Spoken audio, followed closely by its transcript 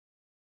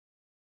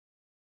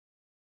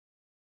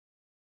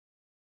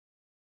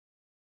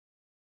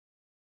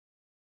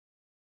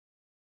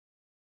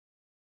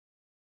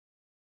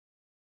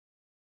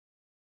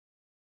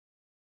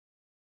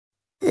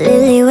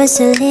Lily was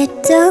a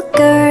little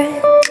girl,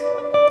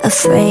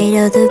 afraid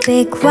of the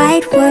big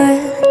white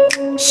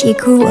world. She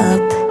grew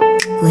up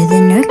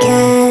within her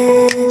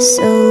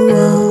castle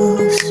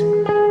walls.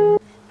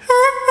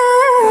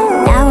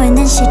 Now and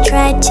then she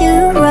tried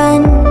to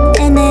run,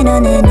 and then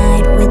on a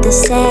night with the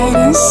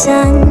setting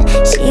sun,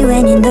 she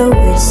went in the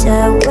woods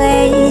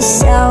away,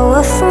 so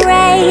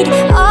afraid,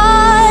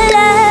 all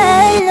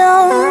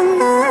alone.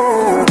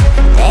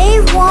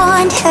 They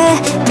warned her,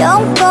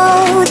 don't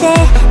go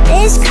there,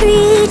 there's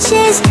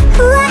creatures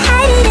who are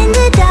hiding in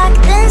the dark.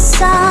 Then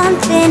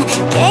something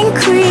came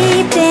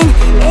creeping,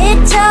 it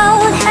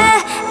told her,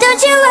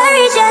 don't you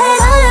worry, just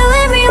follow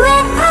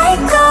everywhere I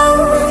go.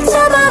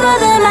 Top of all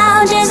the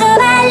mountains, a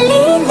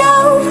valley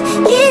low,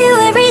 give you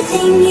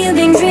everything you've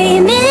been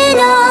dreaming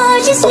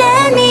of. Just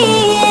let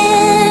me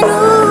in.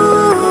 Ooh.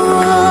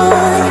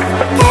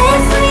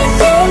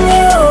 Everything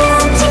you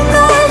want to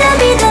go, there'll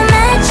be the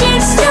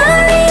magic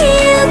story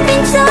you've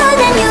been told,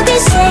 and you'll be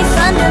safe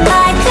under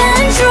my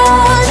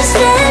control. Just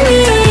let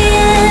me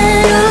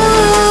in. Ooh.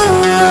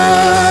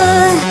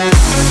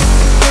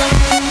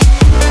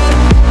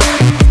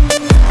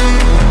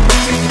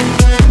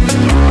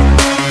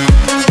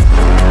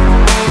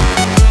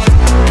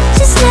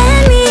 Just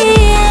let me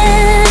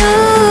in.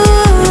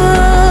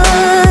 Ooh.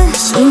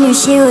 She knew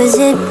she was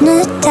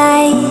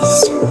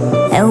hypnotized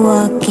and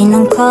walking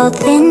on cold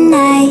thin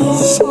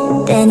ice.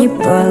 Then it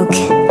broke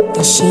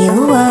and she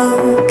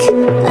awoke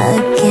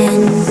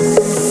again.